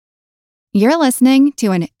You're listening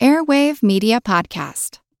to an Airwave Media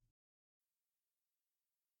Podcast.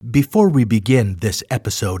 Before we begin this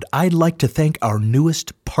episode, I'd like to thank our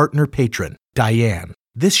newest partner patron, Diane.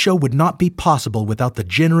 This show would not be possible without the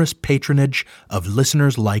generous patronage of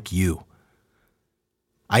listeners like you.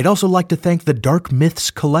 I'd also like to thank the Dark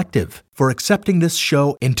Myths Collective for accepting this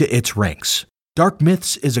show into its ranks. Dark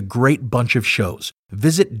Myths is a great bunch of shows.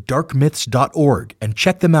 Visit darkmyths.org and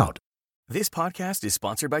check them out. This podcast is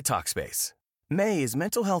sponsored by Talkspace. May is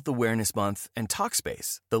Mental Health Awareness Month, and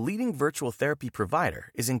Talkspace, the leading virtual therapy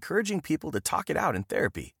provider, is encouraging people to talk it out in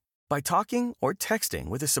therapy. By talking or texting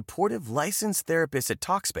with a supportive, licensed therapist at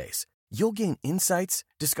Talkspace, you'll gain insights,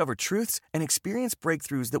 discover truths, and experience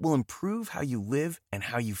breakthroughs that will improve how you live and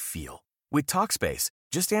how you feel. With Talkspace,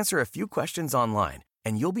 just answer a few questions online,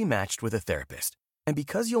 and you'll be matched with a therapist. And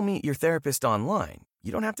because you'll meet your therapist online,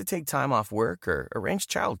 you don't have to take time off work or arrange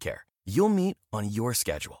childcare. You'll meet on your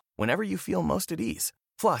schedule, whenever you feel most at ease.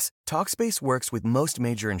 Plus, Talkspace works with most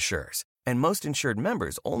major insurers, and most insured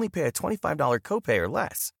members only pay a $25 copay or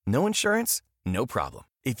less. No insurance? No problem.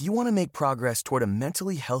 If you want to make progress toward a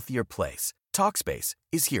mentally healthier place, Talkspace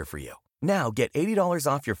is here for you. Now get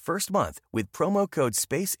 $80 off your first month with promo code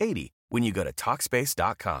SPACE80 when you go to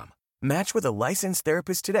Talkspace.com. Match with a licensed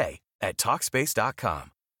therapist today at Talkspace.com.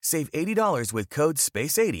 Save $80 with code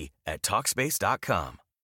SPACE80 at Talkspace.com.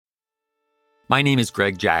 My name is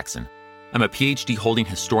Greg Jackson. I'm a PhD-holding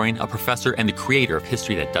historian, a professor, and the creator of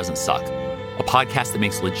History That Doesn't Suck, a podcast that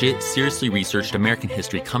makes legit, seriously researched American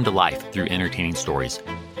history come to life through entertaining stories.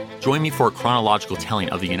 Join me for a chronological telling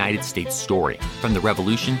of the United States story, from the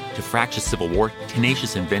Revolution to fractious Civil War,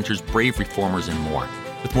 tenacious inventors, brave reformers, and more.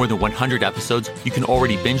 With more than 100 episodes, you can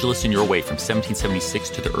already binge listen your way from 1776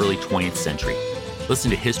 to the early 20th century. Listen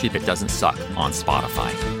to History That Doesn't Suck on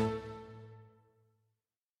Spotify.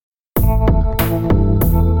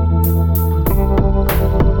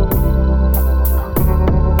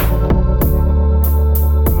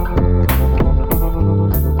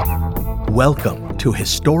 Welcome to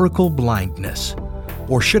Historical Blindness.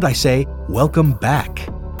 Or should I say, welcome back.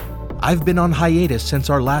 I've been on hiatus since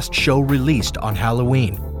our last show released on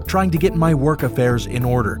Halloween, trying to get my work affairs in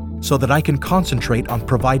order so that I can concentrate on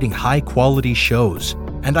providing high-quality shows.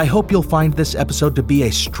 And I hope you'll find this episode to be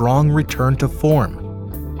a strong return to form.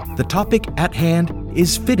 The topic at hand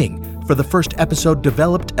is fitting for the first episode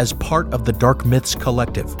developed as part of the Dark Myths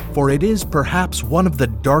Collective, for it is perhaps one of the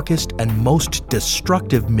darkest and most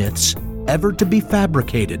destructive myths ever to be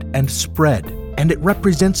fabricated and spread, and it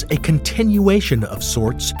represents a continuation of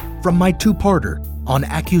sorts from my two-parter on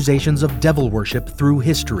accusations of devil worship through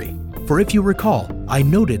history. For if you recall, I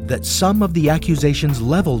noted that some of the accusations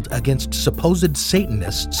leveled against supposed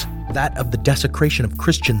Satanists, that of the desecration of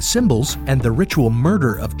Christian symbols and the ritual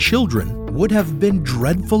murder of children, would have been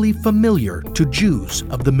dreadfully familiar to Jews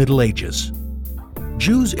of the Middle Ages.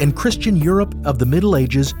 Jews in Christian Europe of the Middle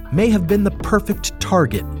Ages may have been the perfect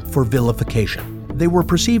target for vilification. They were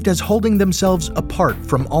perceived as holding themselves apart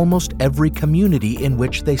from almost every community in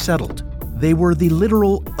which they settled. They were the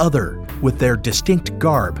literal other, with their distinct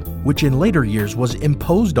garb, which in later years was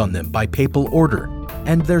imposed on them by papal order,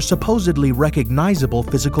 and their supposedly recognizable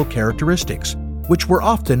physical characteristics, which were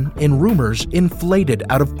often, in rumors, inflated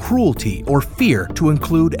out of cruelty or fear to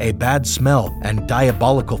include a bad smell and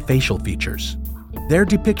diabolical facial features. Their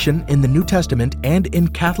depiction in the New Testament and in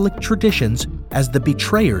Catholic traditions as the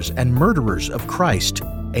betrayers and murderers of Christ,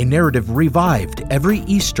 a narrative revived every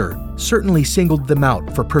Easter, certainly singled them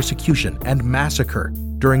out for persecution and massacre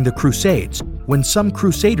during the Crusades, when some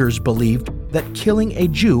crusaders believed that killing a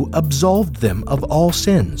Jew absolved them of all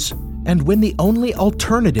sins. And when the only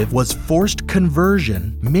alternative was forced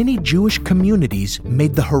conversion, many Jewish communities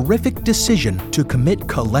made the horrific decision to commit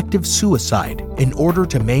collective suicide in order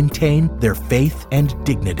to maintain their faith and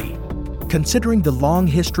dignity. Considering the long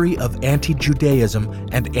history of anti-Judaism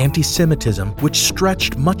and anti-Semitism, which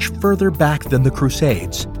stretched much further back than the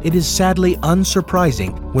Crusades, it is sadly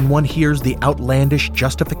unsurprising when one hears the outlandish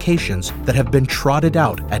justifications that have been trotted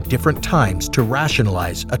out at different times to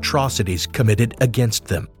rationalize atrocities committed against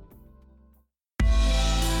them.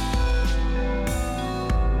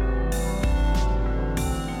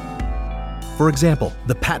 For example,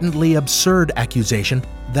 the patently absurd accusation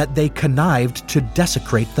that they connived to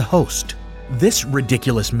desecrate the host. This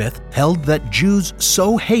ridiculous myth held that Jews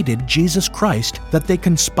so hated Jesus Christ that they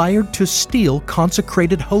conspired to steal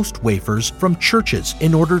consecrated host wafers from churches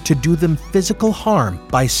in order to do them physical harm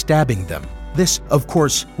by stabbing them. This, of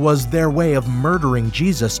course, was their way of murdering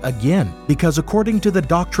Jesus again, because according to the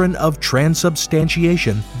doctrine of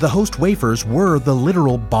transubstantiation, the host wafers were the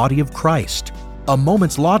literal body of Christ. A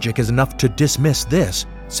moment's logic is enough to dismiss this,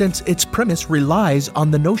 since its premise relies on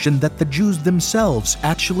the notion that the Jews themselves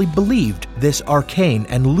actually believed this arcane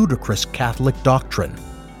and ludicrous Catholic doctrine.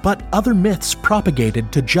 But other myths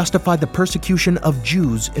propagated to justify the persecution of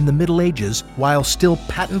Jews in the Middle Ages, while still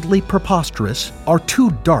patently preposterous, are too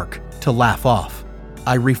dark to laugh off.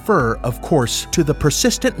 I refer, of course, to the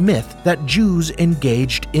persistent myth that Jews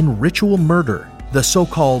engaged in ritual murder, the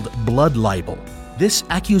so-called blood libel. This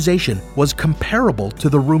accusation was comparable to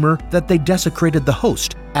the rumor that they desecrated the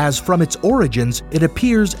host, as from its origins it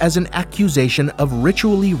appears as an accusation of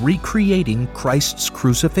ritually recreating Christ's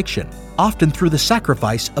crucifixion, often through the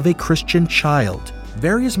sacrifice of a Christian child.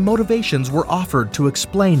 Various motivations were offered to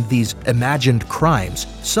explain these imagined crimes,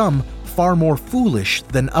 some far more foolish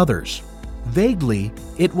than others. Vaguely,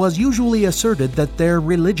 it was usually asserted that their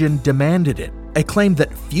religion demanded it, a claim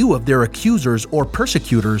that few of their accusers or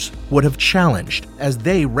persecutors would have challenged, as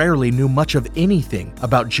they rarely knew much of anything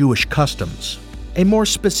about Jewish customs. A more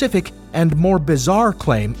specific and more bizarre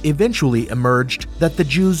claim eventually emerged that the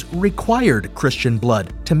Jews required Christian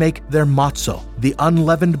blood to make their matzo, the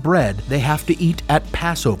unleavened bread they have to eat at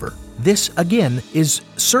Passover. This, again, is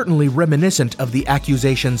certainly reminiscent of the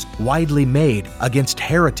accusations widely made against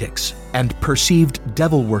heretics and perceived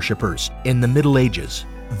devil worshippers in the Middle Ages,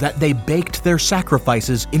 that they baked their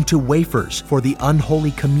sacrifices into wafers for the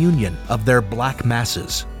unholy communion of their black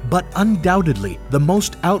masses. But undoubtedly, the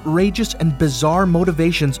most outrageous and bizarre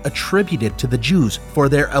motivations attributed to the Jews for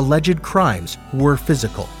their alleged crimes were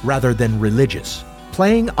physical rather than religious.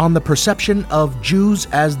 Playing on the perception of Jews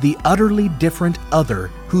as the utterly different other,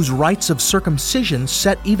 whose rites of circumcision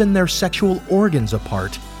set even their sexual organs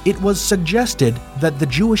apart, it was suggested that the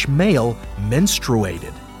Jewish male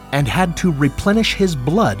menstruated and had to replenish his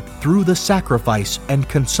blood through the sacrifice and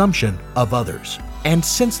consumption of others. And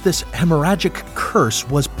since this hemorrhagic curse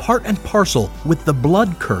was part and parcel with the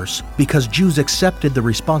blood curse because Jews accepted the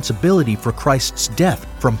responsibility for Christ's death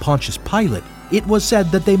from Pontius Pilate, it was said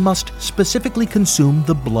that they must specifically consume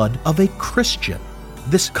the blood of a Christian.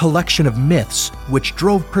 This collection of myths, which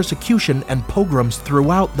drove persecution and pogroms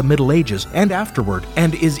throughout the Middle Ages and afterward,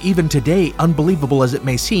 and is even today, unbelievable as it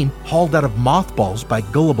may seem, hauled out of mothballs by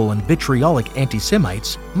gullible and vitriolic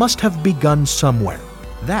anti-Semites, must have begun somewhere.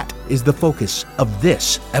 That is the focus of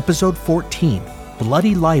this, episode 14,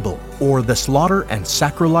 Bloody Libel, or the Slaughter and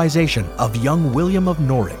Sacralization of Young William of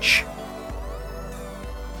Norwich.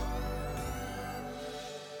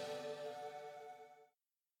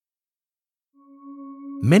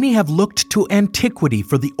 Many have looked to antiquity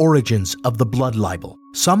for the origins of the blood libel.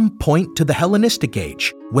 Some point to the Hellenistic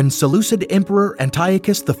age, when Seleucid Emperor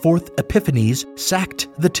Antiochus IV Epiphanes sacked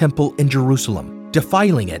the temple in Jerusalem,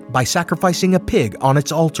 defiling it by sacrificing a pig on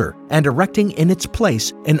its altar and erecting in its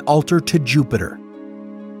place an altar to Jupiter.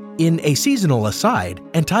 In a seasonal aside,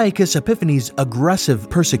 Antiochus Epiphanes'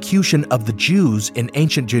 aggressive persecution of the Jews in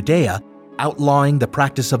ancient Judea, outlawing the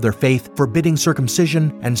practice of their faith, forbidding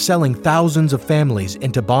circumcision, and selling thousands of families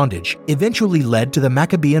into bondage, eventually led to the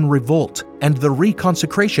Maccabean Revolt and the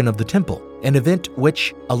reconsecration of the temple, an event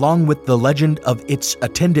which, along with the legend of its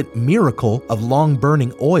attendant miracle of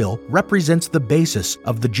long-burning oil, represents the basis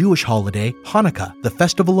of the Jewish holiday Hanukkah, the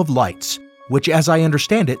Festival of Lights, which, as I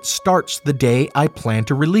understand it, starts the day I plan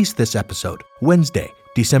to release this episode, Wednesday,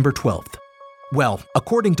 December 12th. Well,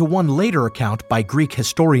 according to one later account by Greek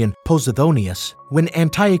historian Posidonius, when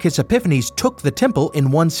Antiochus Epiphanes took the temple in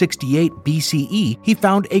 168 BCE, he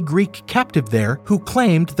found a Greek captive there who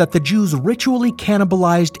claimed that the Jews ritually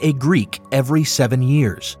cannibalized a Greek every 7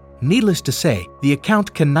 years. Needless to say, the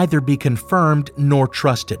account can neither be confirmed nor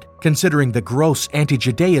trusted, considering the gross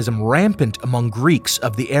anti-Judaism rampant among Greeks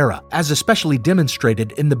of the era, as especially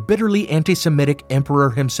demonstrated in the bitterly anti-Semitic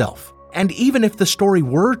emperor himself. And even if the story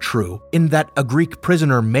were true, in that a Greek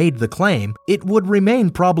prisoner made the claim, it would remain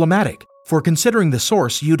problematic, for considering the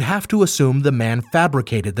source, you'd have to assume the man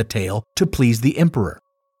fabricated the tale to please the emperor.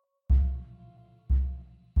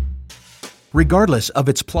 Regardless of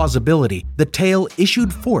its plausibility, the tale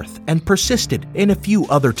issued forth and persisted in a few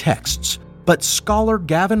other texts. But scholar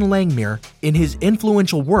Gavin Langmuir, in his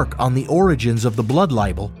influential work on the origins of the blood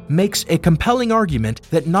libel, makes a compelling argument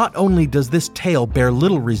that not only does this tale bear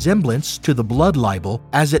little resemblance to the blood libel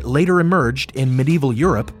as it later emerged in medieval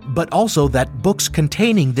Europe, but also that books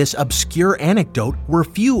containing this obscure anecdote were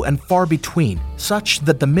few and far between, such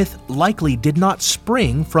that the myth likely did not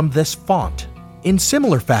spring from this font. In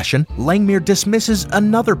similar fashion, Langmuir dismisses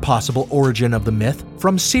another possible origin of the myth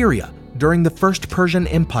from Syria, during the First Persian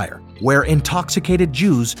Empire, where intoxicated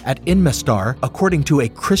Jews at Inmestar, according to a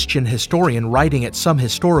Christian historian writing at some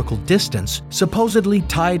historical distance, supposedly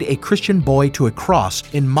tied a Christian boy to a cross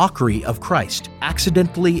in mockery of Christ,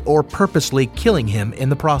 accidentally or purposely killing him in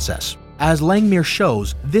the process. As Langmuir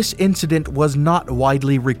shows, this incident was not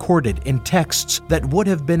widely recorded in texts that would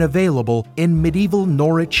have been available in medieval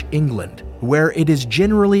Norwich, England, where it is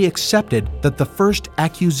generally accepted that the first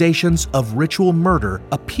accusations of ritual murder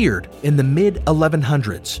appeared in the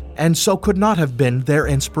mid-1100s, and so could not have been their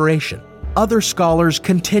inspiration. Other scholars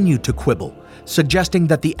continue to quibble, suggesting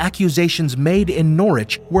that the accusations made in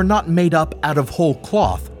Norwich were not made up out of whole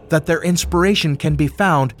cloth, that their inspiration can be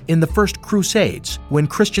found in the First Crusades, when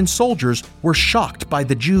Christian soldiers were shocked by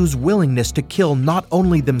the Jews' willingness to kill not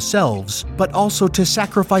only themselves, but also to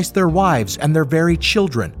sacrifice their wives and their very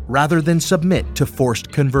children, rather than submit to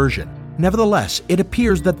forced conversion. Nevertheless, it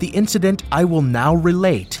appears that the incident I will now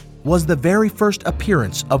relate was the very first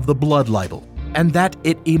appearance of the blood libel, and that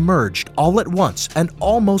it emerged all at once and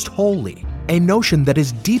almost wholly, a notion that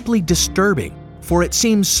is deeply disturbing, for it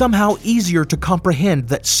seems somehow easier to comprehend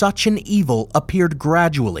that such an evil appeared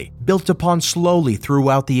gradually, built upon slowly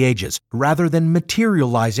throughout the ages, rather than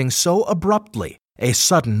materializing so abruptly, a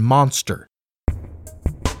sudden monster.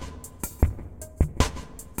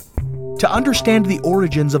 To understand the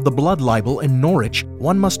origins of the blood libel in Norwich,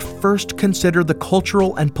 one must first consider the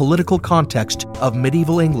cultural and political context of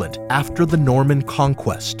medieval England after the Norman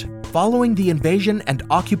conquest. Following the invasion and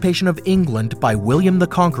occupation of England by William the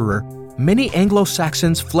Conqueror, many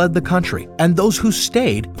Anglo-Saxons fled the country, and those who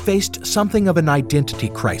stayed faced something of an identity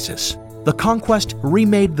crisis. The conquest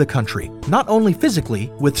remade the country, not only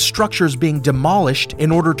physically, with structures being demolished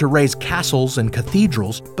in order to raise castles and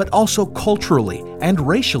cathedrals, but also culturally and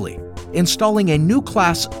racially, installing a new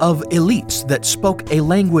class of elites that spoke a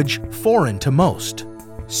language foreign to most.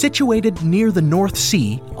 Situated near the North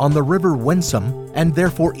Sea on the River Wensum, and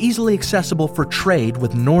therefore easily accessible for trade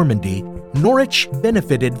with Normandy, Norwich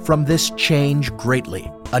benefited from this change greatly.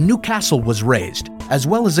 A new castle was raised, as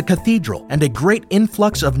well as a cathedral, and a great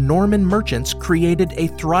influx of Norman merchants created a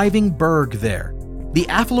thriving burg there. The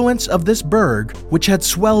affluence of this burg, which had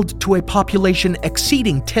swelled to a population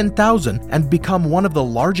exceeding 10,000 and become one of the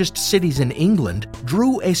largest cities in England,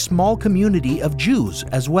 drew a small community of Jews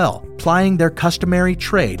as well, plying their customary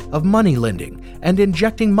trade of money lending and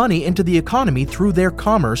injecting money into the economy through their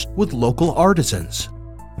commerce with local artisans.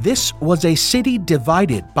 This was a city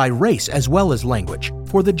divided by race as well as language,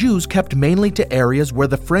 for the Jews kept mainly to areas where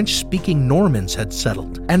the French-speaking Normans had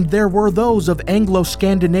settled, and there were those of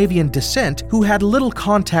Anglo-Scandinavian descent who had little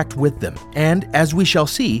contact with them, and, as we shall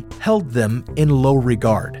see, held them in low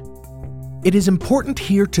regard. It is important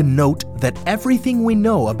here to note that everything we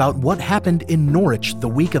know about what happened in Norwich the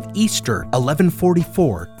week of Easter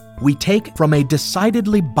 1144, we take from a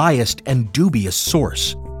decidedly biased and dubious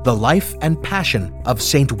source. The Life and Passion of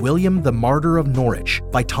St. William the Martyr of Norwich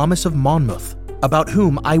by Thomas of Monmouth, about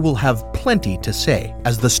whom I will have plenty to say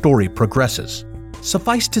as the story progresses.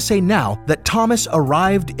 Suffice to say now that Thomas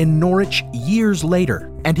arrived in Norwich years later,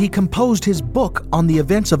 and he composed his book on the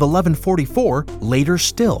events of 1144 later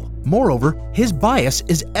still. Moreover, his bias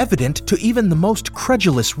is evident to even the most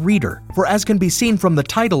credulous reader, for as can be seen from the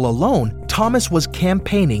title alone, Thomas was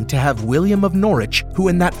campaigning to have William of Norwich, who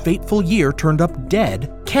in that fateful year turned up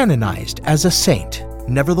dead, canonized as a saint.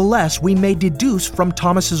 Nevertheless, we may deduce from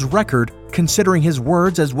Thomas's record, considering his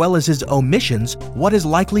words as well as his omissions, what is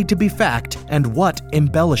likely to be fact and what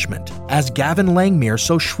embellishment, as Gavin Langmuir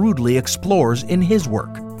so shrewdly explores in his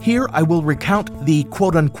work. Here I will recount the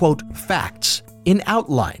quote-unquote facts in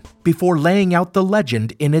outline before laying out the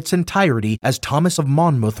legend in its entirety as Thomas of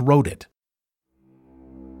Monmouth wrote it.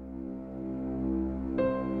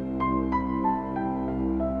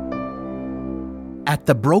 At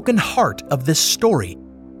the broken heart of this story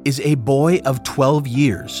is a boy of 12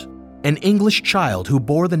 years, an English child who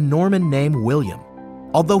bore the Norman name William.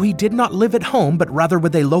 Although he did not live at home but rather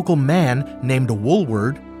with a local man named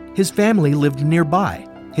Woolward, his family lived nearby,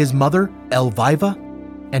 his mother Elviva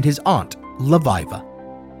and his aunt Leviva.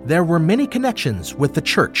 There were many connections with the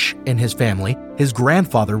church in his family. His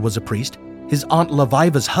grandfather was a priest, his aunt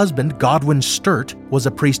Leviva's husband Godwin Sturt was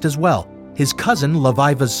a priest as well, his cousin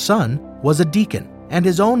Leviva's son was a deacon, and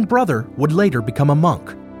his own brother would later become a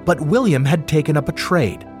monk. But William had taken up a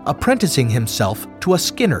trade, apprenticing himself to a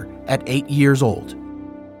skinner at 8 years old.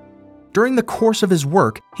 During the course of his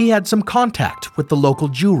work, he had some contact with the local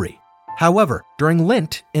Jewry. However, during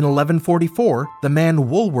Lent in 1144, the man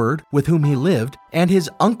Woolward, with whom he lived, and his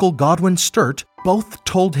uncle Godwin Sturt both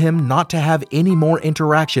told him not to have any more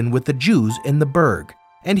interaction with the Jews in the burg.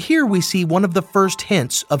 And here we see one of the first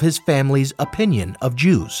hints of his family's opinion of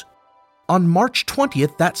Jews. On March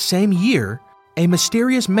 20th that same year, a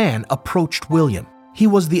mysterious man approached William. He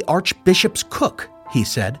was the Archbishop's cook, he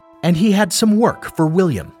said, and he had some work for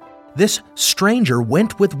William. This stranger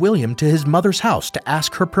went with William to his mother's house to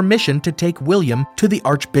ask her permission to take William to the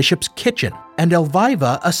Archbishop's kitchen, and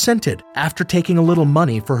Elvira assented after taking a little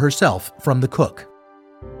money for herself from the cook.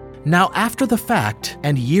 Now, after the fact,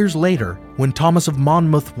 and years later, when Thomas of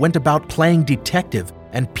Monmouth went about playing detective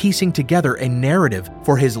and piecing together a narrative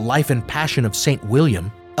for his Life and Passion of St.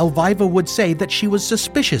 William, Elvira would say that she was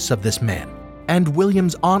suspicious of this man. And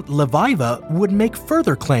William's aunt Levira would make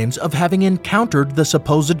further claims of having encountered the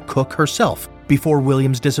supposed cook herself before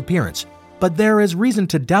William's disappearance. But there is reason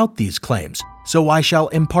to doubt these claims, so I shall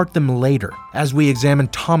impart them later as we examine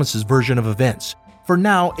Thomas's version of events. For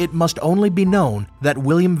now, it must only be known that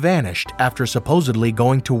William vanished after supposedly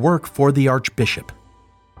going to work for the Archbishop.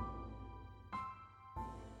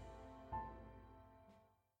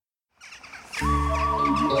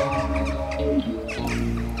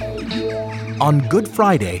 On Good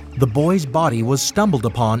Friday, the boy's body was stumbled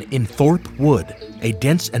upon in Thorpe Wood, a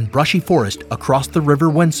dense and brushy forest across the River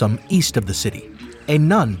Wensum east of the city. A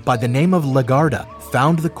nun by the name of Lagarda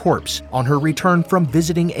found the corpse on her return from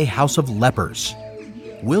visiting a house of lepers.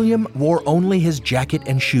 William wore only his jacket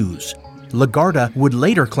and shoes. Lagarda would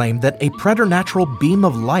later claim that a preternatural beam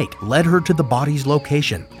of light led her to the body's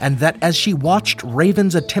location, and that as she watched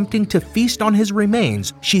ravens attempting to feast on his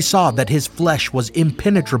remains, she saw that his flesh was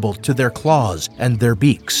impenetrable to their claws and their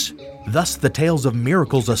beaks. Thus the tales of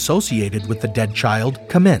miracles associated with the dead child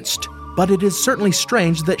commenced. But it is certainly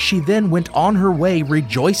strange that she then went on her way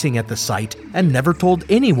rejoicing at the sight and never told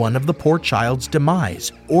anyone of the poor child's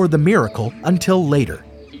demise or the miracle until later.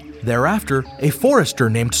 Thereafter, a forester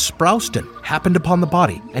named Sprouston happened upon the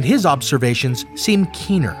body, and his observations seemed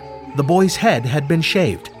keener. The boy's head had been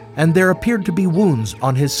shaved, and there appeared to be wounds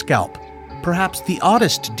on his scalp. Perhaps the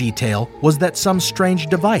oddest detail was that some strange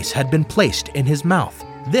device had been placed in his mouth.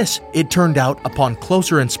 This, it turned out upon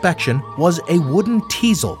closer inspection, was a wooden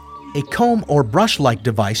teasel, a comb or brush-like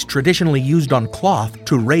device traditionally used on cloth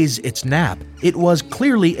to raise its nap. It was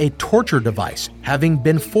clearly a torture device, having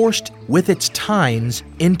been forced with its tines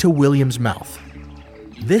into William's mouth.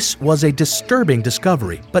 This was a disturbing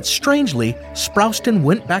discovery, but strangely, Sprouston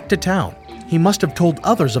went back to town. He must have told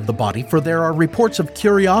others of the body, for there are reports of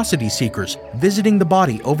curiosity seekers visiting the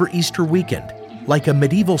body over Easter weekend, like a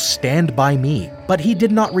medieval Stand By Me, but he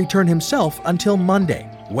did not return himself until Monday,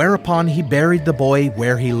 whereupon he buried the boy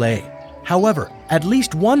where he lay. However, at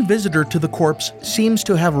least one visitor to the corpse seems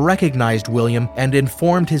to have recognized William and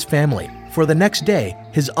informed his family, for the next day,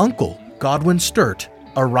 his uncle, Godwin Sturt,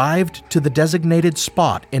 arrived to the designated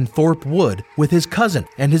spot in Thorpe Wood with his cousin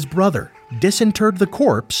and his brother, disinterred the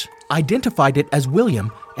corpse, identified it as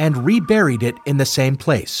William, and reburied it in the same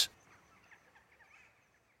place.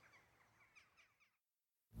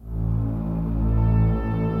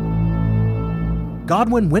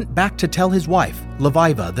 Godwin went back to tell his wife,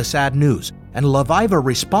 Levira, the sad news, and Levira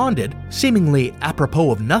responded, seemingly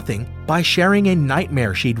apropos of nothing, by sharing a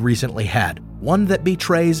nightmare she'd recently had, one that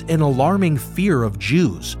betrays an alarming fear of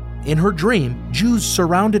Jews. In her dream, Jews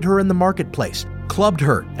surrounded her in the marketplace, clubbed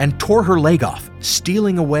her, and tore her leg off,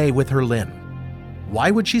 stealing away with her limb. Why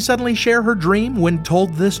would she suddenly share her dream when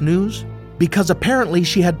told this news? Because apparently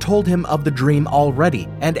she had told him of the dream already,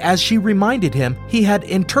 and as she reminded him, he had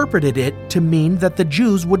interpreted it to mean that the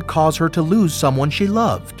Jews would cause her to lose someone she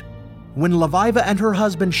loved. When Levira and her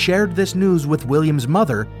husband shared this news with William's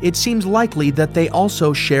mother, it seems likely that they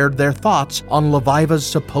also shared their thoughts on Levira's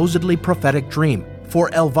supposedly prophetic dream, for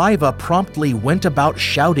Elvira promptly went about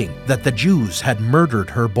shouting that the Jews had murdered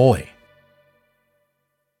her boy.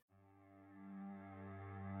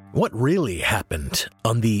 What really happened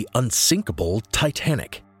on the unsinkable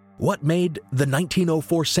Titanic? What made the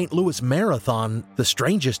 1904 St. Louis Marathon the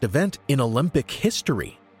strangest event in Olympic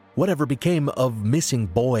history? Whatever became of missing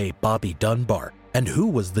boy Bobby Dunbar? And who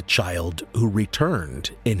was the child who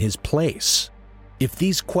returned in his place? If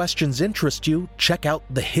these questions interest you, check out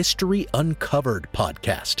the History Uncovered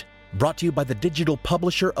podcast, brought to you by the digital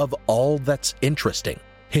publisher of All That's Interesting.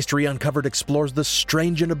 History Uncovered explores the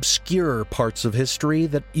strange and obscure parts of history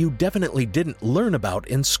that you definitely didn't learn about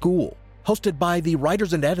in school. Hosted by the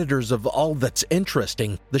writers and editors of All That's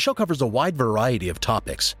Interesting, the show covers a wide variety of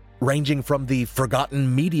topics, ranging from the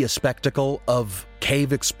forgotten media spectacle of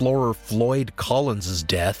cave explorer Floyd Collins'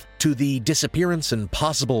 death, to the disappearance and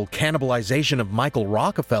possible cannibalization of Michael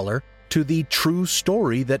Rockefeller, to the true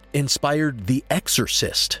story that inspired The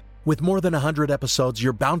Exorcist. With more than 100 episodes,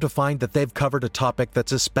 you're bound to find that they've covered a topic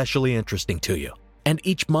that's especially interesting to you. And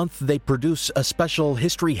each month they produce a special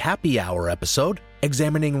History Happy Hour episode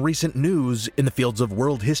examining recent news in the fields of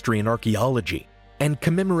world history and archaeology, and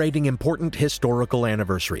commemorating important historical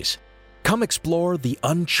anniversaries. Come explore the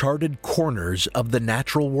uncharted corners of the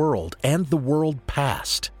natural world and the world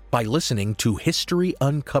past by listening to History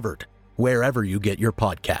Uncovered, wherever you get your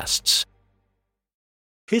podcasts.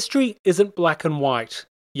 History isn't black and white,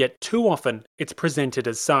 yet too often it's presented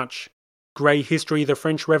as such. Grey History, the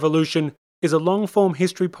French Revolution, is a long-form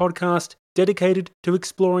history podcast dedicated to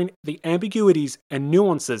exploring the ambiguities and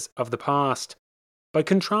nuances of the past. By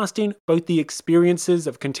contrasting both the experiences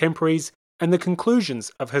of contemporaries and the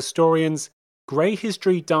conclusions of historians, Grey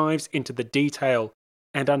History dives into the detail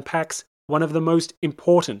and unpacks one of the most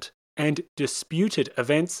important and disputed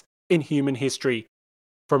events in human history.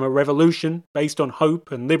 From a revolution based on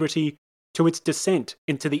hope and liberty to its descent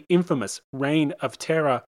into the infamous Reign of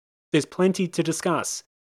Terror, there's plenty to discuss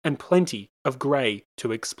and plenty of grey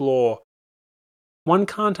to explore. One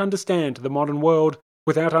can't understand the modern world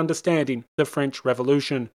without understanding the French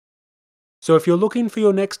Revolution. So if you're looking for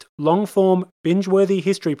your next long-form, binge-worthy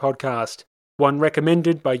history podcast, one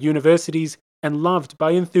recommended by universities and loved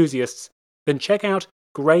by enthusiasts, then check out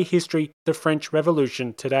Grey History, the French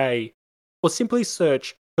Revolution today, or simply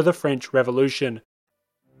search for the French Revolution.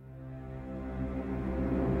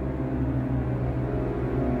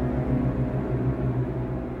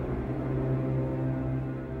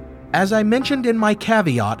 As I mentioned in my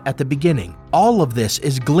caveat at the beginning, all of this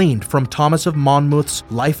is gleaned from Thomas of Monmouth's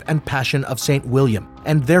Life and Passion of St. William,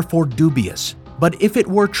 and therefore dubious. But if it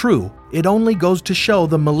were true, it only goes to show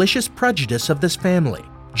the malicious prejudice of this family,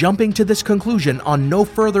 jumping to this conclusion on no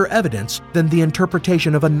further evidence than the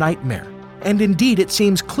interpretation of a nightmare. And indeed, it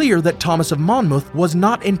seems clear that Thomas of Monmouth was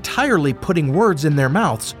not entirely putting words in their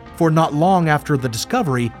mouths, for not long after the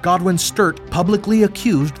discovery, Godwin Sturt publicly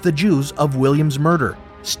accused the Jews of William's murder,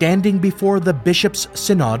 standing before the bishop's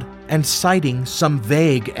synod and citing some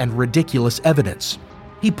vague and ridiculous evidence.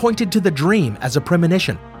 He pointed to the dream as a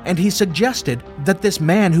premonition, and he suggested that this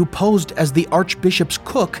man who posed as the archbishop's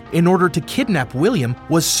cook in order to kidnap William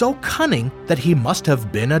was so cunning that he must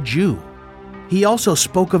have been a Jew. He also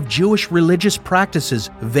spoke of Jewish religious practices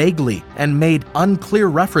vaguely and made unclear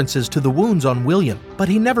references to the wounds on William, but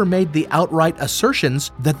he never made the outright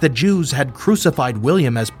assertions that the Jews had crucified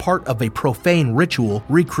William as part of a profane ritual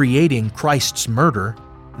recreating Christ's murder.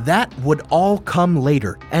 That would all come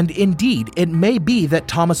later, and indeed it may be that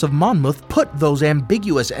Thomas of Monmouth put those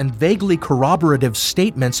ambiguous and vaguely corroborative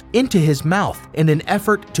statements into his mouth in an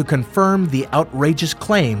effort to confirm the outrageous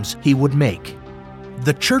claims he would make.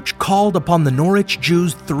 The church called upon the Norwich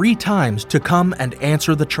Jews 3 times to come and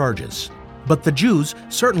answer the charges. But the Jews,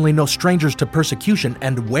 certainly no strangers to persecution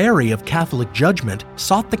and wary of Catholic judgment,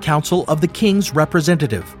 sought the counsel of the king's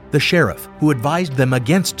representative, the sheriff, who advised them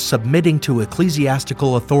against submitting to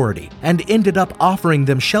ecclesiastical authority, and ended up offering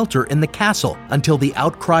them shelter in the castle until the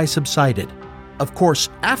outcry subsided. Of course,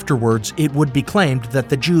 afterwards it would be claimed that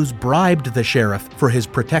the Jews bribed the sheriff for his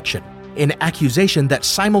protection, an accusation that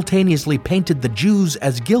simultaneously painted the Jews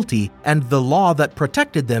as guilty and the law that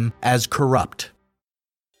protected them as corrupt.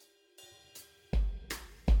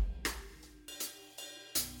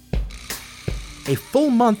 A full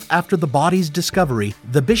month after the body's discovery,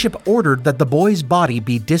 the bishop ordered that the boy's body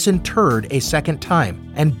be disinterred a second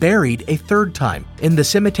time and buried a third time in the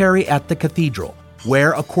cemetery at the cathedral,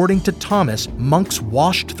 where, according to Thomas, monks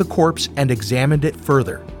washed the corpse and examined it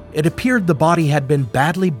further. It appeared the body had been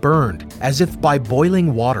badly burned, as if by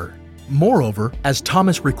boiling water. Moreover, as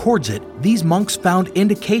Thomas records it, these monks found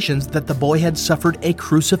indications that the boy had suffered a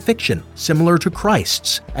crucifixion, similar to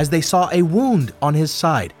Christ's, as they saw a wound on his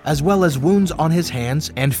side, as well as wounds on his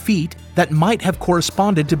hands and feet that might have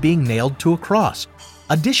corresponded to being nailed to a cross.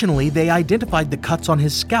 Additionally, they identified the cuts on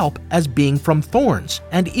his scalp as being from thorns,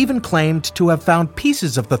 and even claimed to have found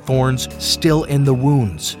pieces of the thorns still in the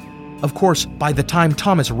wounds. Of course, by the time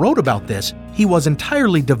Thomas wrote about this, he was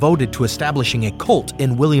entirely devoted to establishing a cult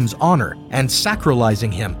in William's honor and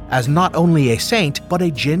sacralizing him as not only a saint, but a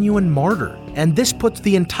genuine martyr. And this puts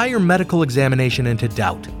the entire medical examination into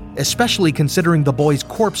doubt, especially considering the boy's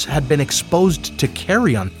corpse had been exposed to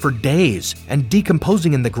carrion for days and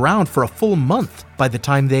decomposing in the ground for a full month by the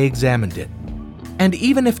time they examined it. And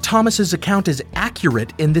even if Thomas's account is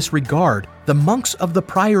accurate in this regard, the monks of the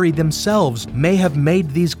priory themselves may have made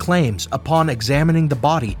these claims upon examining the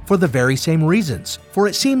body for the very same reasons. For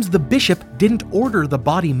it seems the bishop didn't order the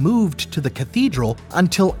body moved to the cathedral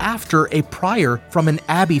until after a prior from an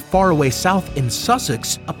abbey far away south in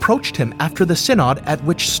Sussex approached him after the synod at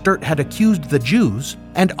which Sturt had accused the Jews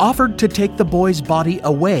and offered to take the boy's body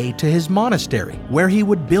away to his monastery, where he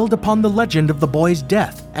would build upon the legend of the boy's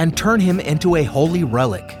death and turn him into a holy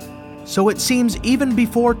relic. So it seems even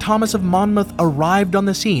before Thomas of Monmouth arrived on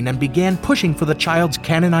the scene and began pushing for the child's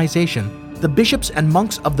canonization, the bishops and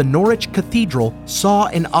monks of the Norwich Cathedral saw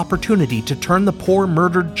an opportunity to turn the poor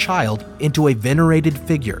murdered child into a venerated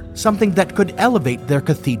figure, something that could elevate their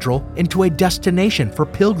cathedral into a destination for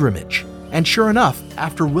pilgrimage. And sure enough,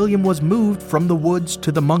 after William was moved from the woods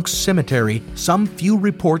to the monks' cemetery, some few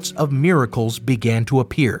reports of miracles began to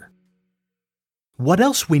appear. What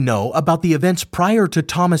else we know about the events prior to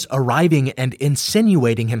Thomas arriving and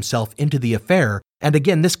insinuating himself into the affair, and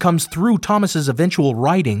again this comes through Thomas's eventual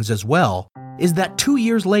writings as well, is that 2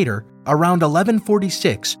 years later, around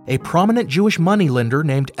 1146, a prominent Jewish moneylender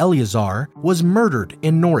named Eleazar was murdered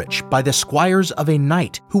in Norwich by the squires of a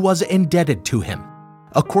knight who was indebted to him.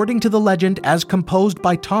 According to the legend as composed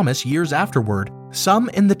by Thomas years afterward, some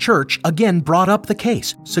in the church again brought up the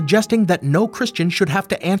case, suggesting that no Christian should have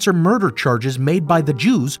to answer murder charges made by the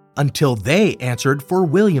Jews until they answered for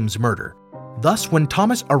William's murder. Thus, when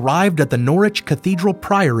Thomas arrived at the Norwich Cathedral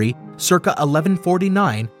Priory circa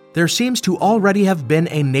 1149, there seems to already have been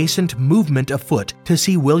a nascent movement afoot to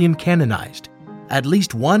see William canonized. At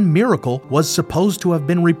least one miracle was supposed to have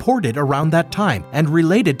been reported around that time and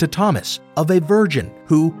related to Thomas, of a virgin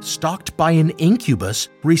who, stalked by an incubus,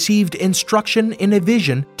 received instruction in a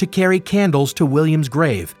vision to carry candles to William's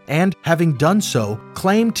grave, and, having done so,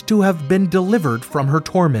 claimed to have been delivered from her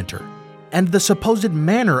tormentor. And the supposed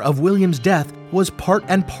manner of William's death was part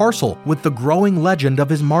and parcel with the growing legend of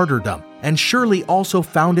his martyrdom, and surely also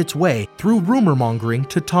found its way through rumor-mongering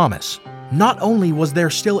to Thomas. Not only was there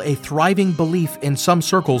still a thriving belief in some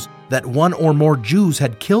circles that one or more Jews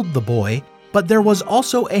had killed the boy, but there was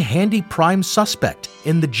also a handy prime suspect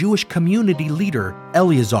in the Jewish community leader,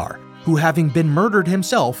 Eleazar, who, having been murdered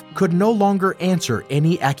himself, could no longer answer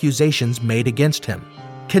any accusations made against him.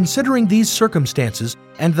 Considering these circumstances,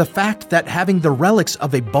 and the fact that having the relics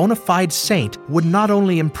of a bona fide saint would not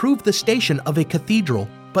only improve the station of a cathedral,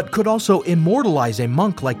 but could also immortalize a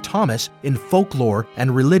monk like Thomas in folklore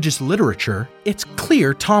and religious literature, it's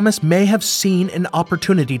clear Thomas may have seen an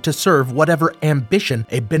opportunity to serve whatever ambition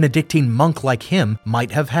a Benedictine monk like him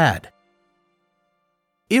might have had.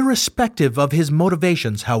 Irrespective of his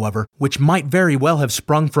motivations, however, which might very well have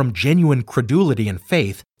sprung from genuine credulity and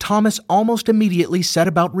faith, Thomas almost immediately set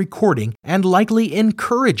about recording and likely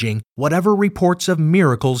encouraging whatever reports of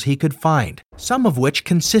miracles he could find, some of which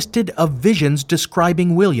consisted of visions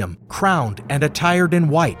describing William, crowned and attired in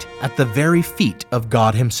white, at the very feet of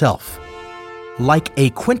God himself. Like a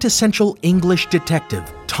quintessential English detective,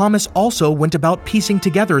 Thomas also went about piecing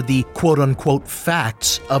together the quote-unquote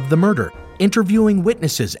facts of the murder, interviewing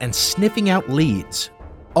witnesses and sniffing out leads.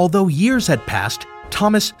 Although years had passed,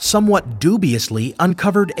 Thomas somewhat dubiously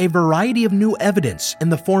uncovered a variety of new evidence in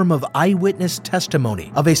the form of eyewitness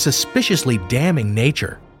testimony of a suspiciously damning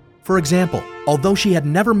nature. For example, although she had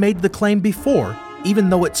never made the claim before,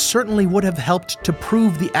 even though it certainly would have helped to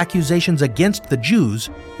prove the accusations against the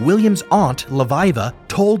Jews, William's aunt, Leviva,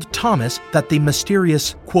 told Thomas that the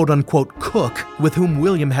mysterious quote-unquote cook with whom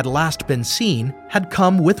William had last been seen had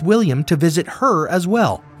come with William to visit her as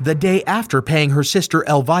well, the day after paying her sister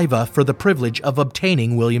Elviva for the privilege of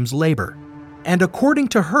obtaining William's labor. And according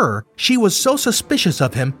to her, she was so suspicious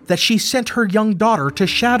of him that she sent her young daughter to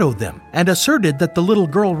shadow them, and asserted that the little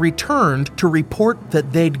girl returned to report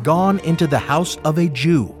that they'd gone into the house of a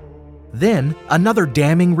Jew. Then, another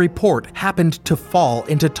damning report happened to fall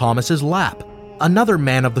into Thomas's lap. Another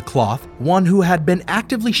man of the cloth, one who had been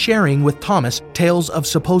actively sharing with Thomas tales of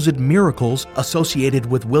supposed miracles associated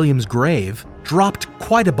with William's grave, dropped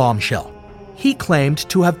quite a bombshell. He claimed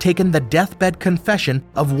to have taken the deathbed confession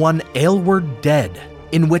of one Aylward Dead,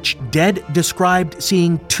 in which Dead described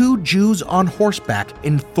seeing 2 Jews on horseback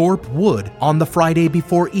in Thorpe Wood on the Friday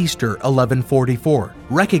before Easter 1144,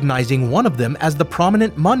 recognizing one of them as the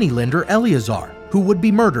prominent moneylender Eleazar, who would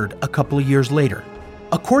be murdered a couple of years later.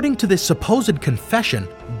 According to this supposed confession,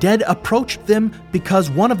 Dead approached them because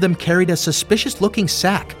one of them carried a suspicious-looking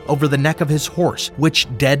sack over the neck of his horse, which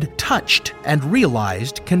Dead touched and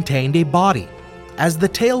realized contained a body. As the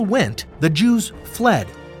tale went, the Jews fled,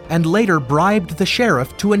 and later bribed the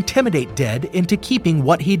sheriff to intimidate Dead into keeping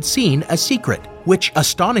what he'd seen a secret, which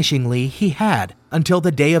astonishingly he had until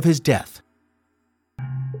the day of his death.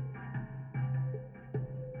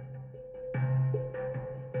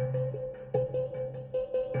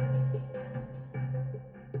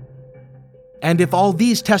 And if all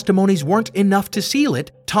these testimonies weren't enough to seal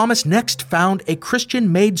it, Thomas next found a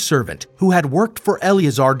Christian maidservant who had worked for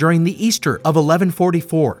Eleazar during the Easter of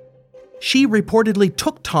 1144. She reportedly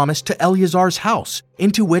took Thomas to Eleazar's house,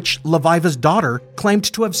 into which Leviva's daughter claimed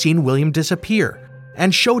to have seen William disappear,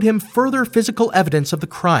 and showed him further physical evidence of the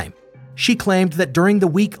crime. She claimed that during the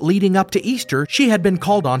week leading up to Easter, she had been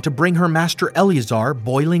called on to bring her master Eleazar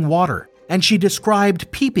boiling water, and she described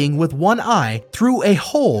peeping with one eye through a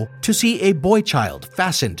hole to see a boy child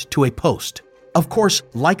fastened to a post. Of course,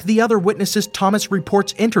 like the other witnesses Thomas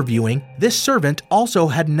reports interviewing, this servant also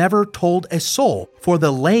had never told a soul for the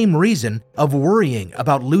lame reason of worrying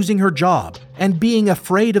about losing her job and being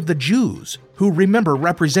afraid of the Jews, who, remember,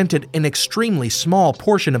 represented an extremely small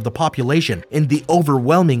portion of the population in the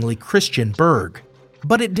overwhelmingly Christian burg.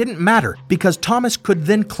 But it didn't matter, because Thomas could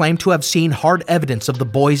then claim to have seen hard evidence of the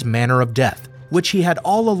boy's manner of death, which he had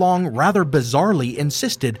all along rather bizarrely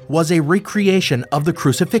insisted was a recreation of the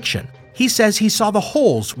crucifixion. He says he saw the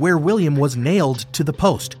holes where William was nailed to the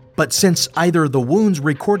post, but since either the wounds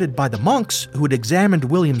recorded by the monks who had examined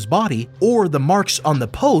William's body or the marks on the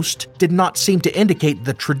post did not seem to indicate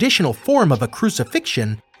the traditional form of a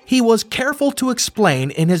crucifixion, he was careful to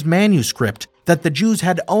explain in his manuscript that the Jews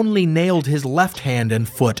had only nailed his left hand and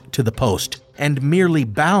foot to the post and merely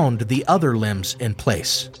bound the other limbs in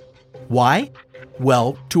place. Why?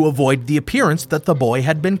 Well, to avoid the appearance that the boy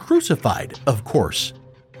had been crucified, of course.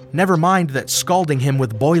 Never mind that scalding him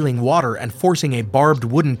with boiling water and forcing a barbed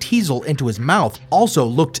wooden teasel into his mouth also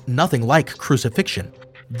looked nothing like crucifixion.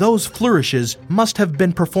 Those flourishes must have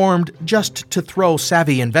been performed just to throw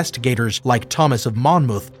savvy investigators like Thomas of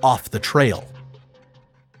Monmouth off the trail.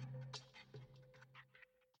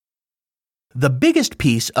 The biggest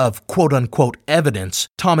piece of quote-unquote evidence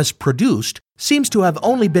Thomas produced seems to have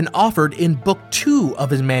only been offered in Book 2 of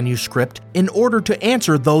his manuscript in order to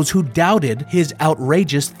answer those who doubted his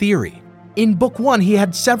outrageous theory. In Book 1, he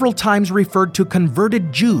had several times referred to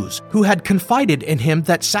converted Jews who had confided in him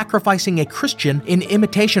that sacrificing a Christian in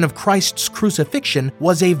imitation of Christ's crucifixion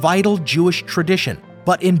was a vital Jewish tradition.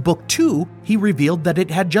 But in Book 2, he revealed that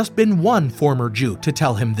it had just been one former Jew to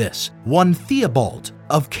tell him this, one Theobald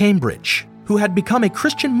of Cambridge, who had become a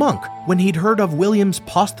Christian monk when he'd heard of William's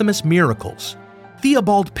posthumous miracles.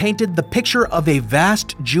 Theobald painted the picture of a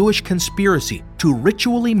vast Jewish conspiracy to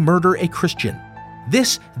ritually murder a Christian.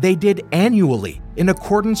 This they did annually in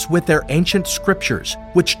accordance with their ancient scriptures,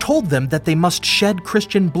 which told them that they must shed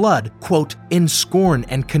Christian blood, quote, in scorn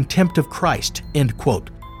and contempt of Christ, end quote,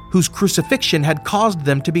 whose crucifixion had caused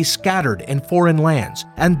them to be scattered in foreign lands,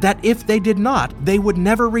 and that if they did not, they would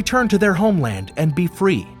never return to their homeland and be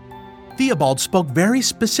free. Theobald spoke very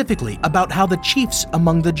specifically about how the chiefs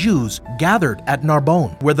among the Jews gathered at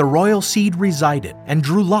Narbonne, where the royal seed resided, and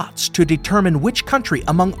drew lots to determine which country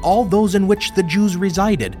among all those in which the Jews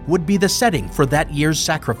resided would be the setting for that year's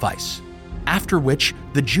sacrifice. After which,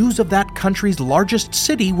 the Jews of that country's largest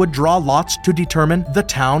city would draw lots to determine the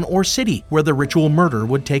town or city where the ritual murder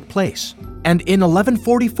would take place. And in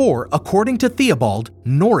 1144, according to Theobald,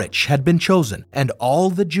 Norwich had been chosen, and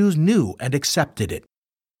all the Jews knew and accepted it.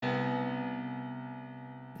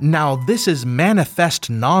 Now, this is manifest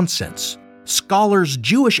nonsense. Scholars,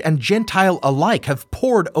 Jewish and Gentile alike, have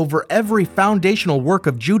pored over every foundational work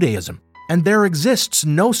of Judaism, and there exists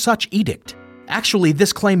no such edict. Actually,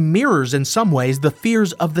 this claim mirrors in some ways the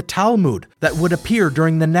fears of the Talmud that would appear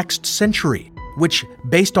during the next century, which,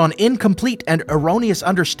 based on incomplete and erroneous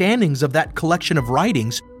understandings of that collection of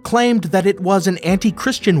writings, claimed that it was an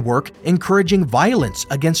anti-Christian work encouraging violence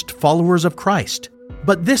against followers of Christ.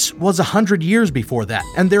 But this was 100 years before that,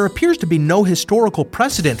 and there appears to be no historical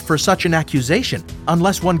precedent for such an accusation,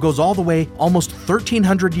 unless one goes all the way almost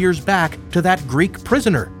 1,300 years back to that Greek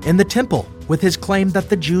prisoner in the temple, with his claim that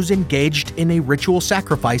the Jews engaged in a ritual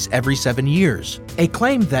sacrifice every 7 years. A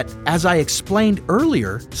claim that, as I explained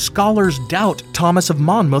earlier, scholars doubt Thomas of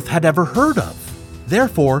Monmouth had ever heard of.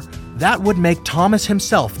 Therefore, that would make Thomas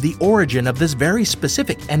himself the origin of this very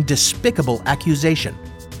specific and despicable accusation.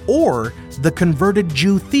 Or the converted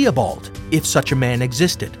Jew Theobald, if such a man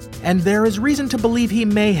existed. And there is reason to believe he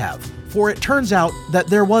may have, for it turns out that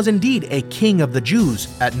there was indeed a king of the Jews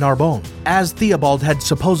at Narbonne, as Theobald had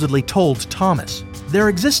supposedly told Thomas. There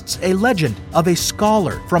exists a legend of a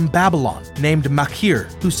scholar from Babylon named Machir,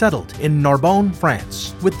 who settled in Narbonne,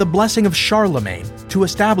 France, with the blessing of Charlemagne, to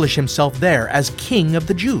establish himself there as king of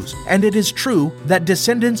the Jews, and it is true that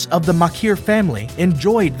descendants of the Makir family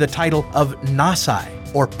enjoyed the title of Nasai,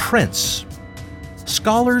 or prince.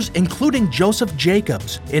 Scholars, including Joseph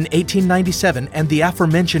Jacobs in 1897 and the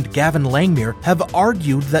aforementioned Gavin Langmuir, have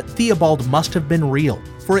argued that Theobald must have been real,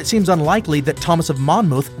 for it seems unlikely that Thomas of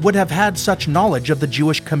Monmouth would have had such knowledge of the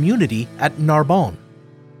Jewish community at Narbonne.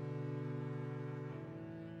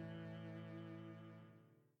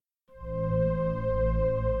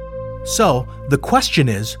 So, the question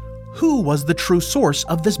is, who was the true source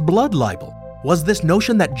of this blood libel? Was this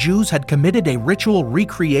notion that Jews had committed a ritual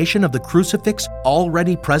recreation of the crucifix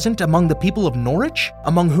already present among the people of Norwich,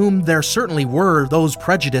 among whom there certainly were those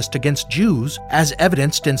prejudiced against Jews, as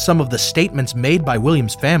evidenced in some of the statements made by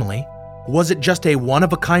William's family? Was it just a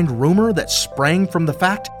one-of-a-kind rumor that sprang from the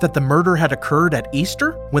fact that the murder had occurred at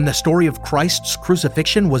Easter, when the story of Christ's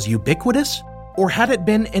crucifixion was ubiquitous? Or had it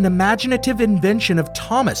been an imaginative invention of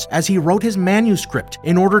Thomas as he wrote his manuscript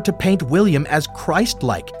in order to paint William as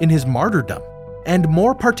Christ-like in his martyrdom? And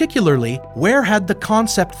more particularly, where had the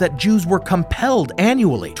concept that Jews were compelled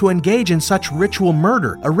annually to engage in such ritual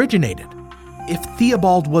murder originated? If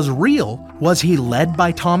Theobald was real, was he led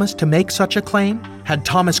by Thomas to make such a claim? Had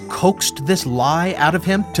Thomas coaxed this lie out of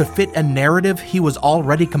him to fit a narrative he was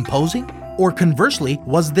already composing? Or conversely,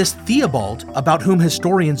 was this Theobald, about whom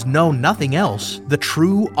historians know nothing else, the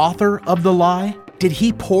true author of the lie? Did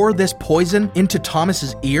he pour this poison into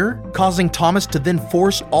Thomas's ear, causing Thomas to then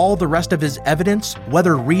force all the rest of his evidence,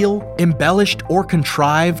 whether real, embellished, or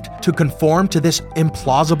contrived, to conform to this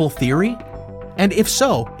implausible theory? And if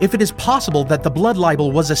so, if it is possible that the blood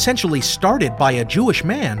libel was essentially started by a Jewish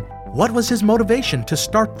man, what was his motivation to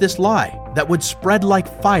start this lie that would spread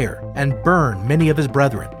like fire and burn many of his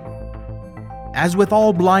brethren? As with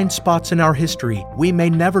all blind spots in our history, we may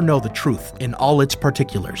never know the truth in all its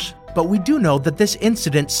particulars. But we do know that this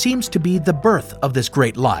incident seems to be the birth of this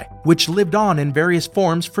great lie, which lived on in various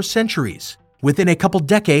forms for centuries. Within a couple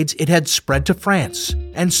decades, it had spread to France,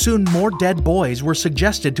 and soon more dead boys were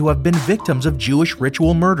suggested to have been victims of Jewish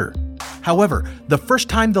ritual murder. However, the first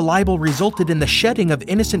time the libel resulted in the shedding of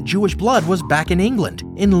innocent Jewish blood was back in England,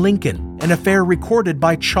 in Lincoln, an affair recorded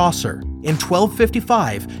by Chaucer. In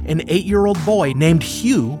 1255, an 8-year-old boy named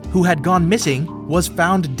Hugh, who had gone missing, was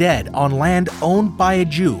found dead on land owned by a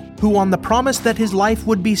Jew, who, on the promise that his life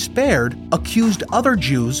would be spared, accused other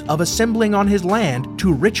Jews of assembling on his land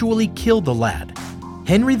to ritually kill the lad.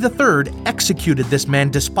 Henry III executed this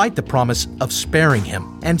man despite the promise of sparing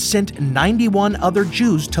him, and sent 91 other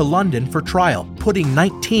Jews to London for trial, putting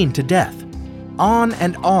 19 to death. On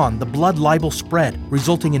and on the blood libel spread,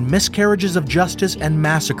 resulting in miscarriages of justice and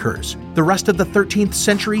massacres. The rest of the 13th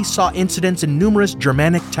century saw incidents in numerous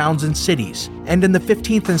Germanic towns and cities. And in the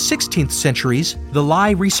 15th and 16th centuries, the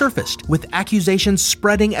lie resurfaced, with accusations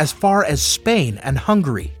spreading as far as Spain and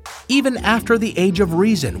Hungary. Even after the Age of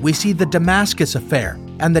Reason, we see the Damascus affair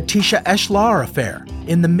and the Tisha Eshlar affair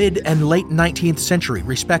in the mid and late 19th century,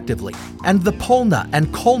 respectively, and the Polna and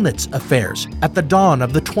Kolnitz affairs at the dawn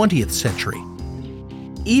of the 20th century.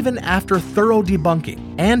 Even after thorough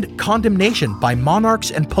debunking and condemnation by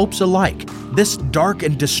monarchs and popes alike, this dark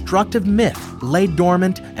and destructive myth lay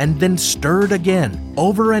dormant and then stirred again,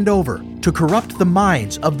 over and over, to corrupt the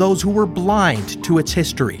minds of those who were blind to its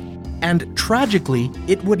history. And tragically,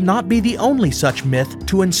 it would not be the only such myth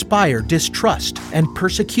to inspire distrust and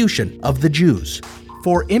persecution of the Jews.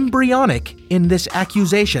 For embryonic in this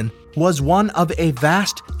accusation was one of a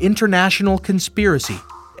vast international conspiracy,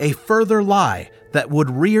 a further lie that would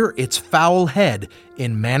rear its foul head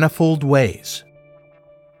in manifold ways.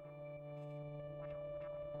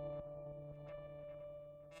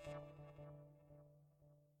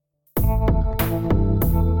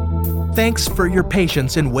 Thanks for your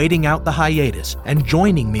patience in waiting out the hiatus and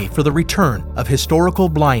joining me for the return of Historical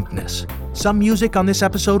Blindness. Some music on this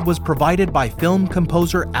episode was provided by film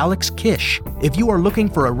composer Alex Kish. If you are looking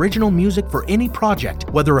for original music for any project,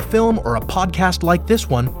 whether a film or a podcast like this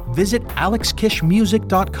one, visit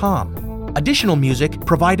alexkishmusic.com. Additional music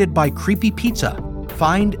provided by Creepy Pizza.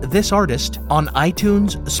 Find this artist on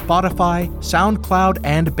iTunes, Spotify, SoundCloud,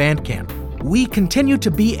 and Bandcamp. We continue to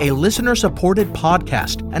be a listener-supported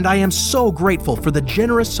podcast, and I am so grateful for the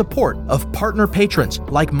generous support of partner patrons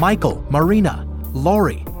like Michael, Marina,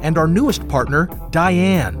 Laurie, and our newest partner,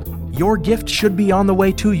 Diane. Your gift should be on the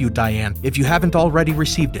way to you, Diane, if you haven't already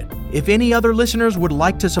received it. If any other listeners would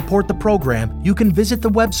like to support the program, you can visit the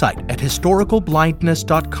website at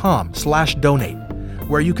historicalblindness.com/donate.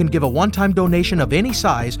 where you can give a one-time donation of any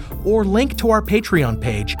size or link to our Patreon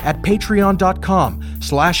page at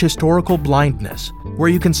patreon.com/historicalblindness, where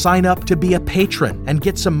you can sign up to be a patron and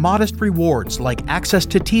get some modest rewards like access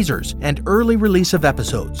to teasers and early release of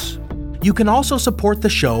episodes. You can also support the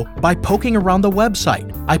show by poking around the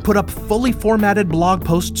website. I put up fully formatted blog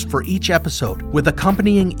posts for each episode with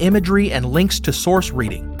accompanying imagery and links to source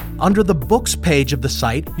reading. Under the books page of the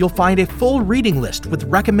site, you'll find a full reading list with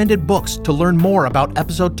recommended books to learn more about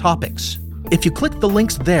episode topics. If you click the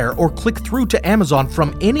links there or click through to Amazon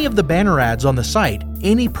from any of the banner ads on the site,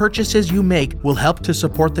 any purchases you make will help to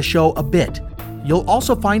support the show a bit. You'll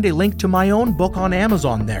also find a link to my own book on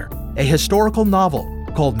Amazon there, a historical novel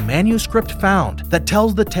called Manuscript Found that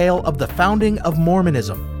tells the tale of the founding of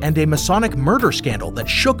Mormonism and a Masonic murder scandal that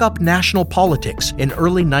shook up national politics in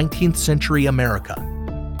early 19th century America.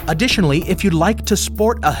 Additionally, if you'd like to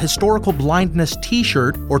sport a Historical Blindness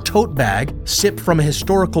t-shirt or tote bag, sip from a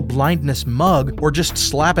Historical Blindness mug, or just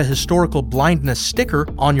slap a Historical Blindness sticker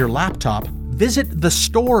on your laptop, visit the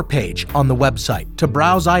store page on the website to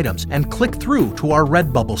browse items and click through to our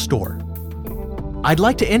Redbubble store. I'd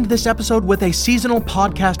like to end this episode with a seasonal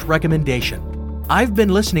podcast recommendation. I've been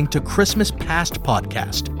listening to Christmas Past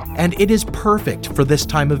podcast, and it is perfect for this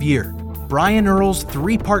time of year. Brian Earle's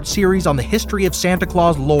 3-part series on the history of Santa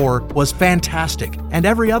Claus lore was fantastic, and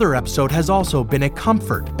every other episode has also been a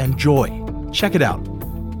comfort and joy. Check it out.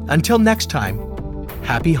 Until next time,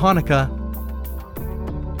 Happy Hanukkah.